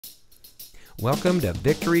Welcome to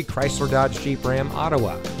Victory Chrysler Dodge Jeep Ram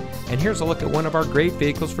Ottawa. And here's a look at one of our great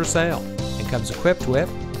vehicles for sale. It comes equipped with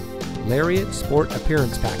Lariat Sport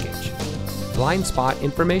Appearance Package, Blind Spot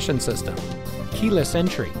Information System, Keyless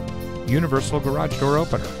Entry, Universal Garage Door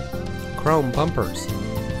Opener, Chrome Bumpers,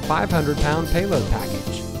 500-pound Payload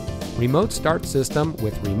Package, Remote Start System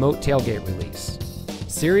with Remote Tailgate Release,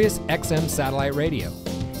 Sirius XM Satellite Radio,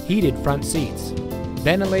 Heated Front Seats,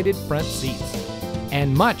 Ventilated Front Seats,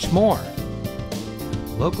 and much more.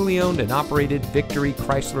 Locally owned and operated Victory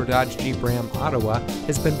Chrysler Dodge Jeep Ram Ottawa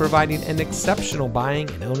has been providing an exceptional buying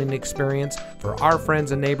and owning experience for our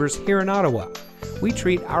friends and neighbors here in Ottawa. We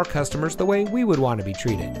treat our customers the way we would want to be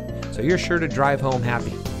treated, so you're sure to drive home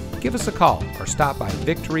happy. Give us a call or stop by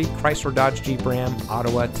Victory Chrysler Dodge Jeep Ram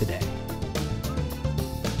Ottawa today.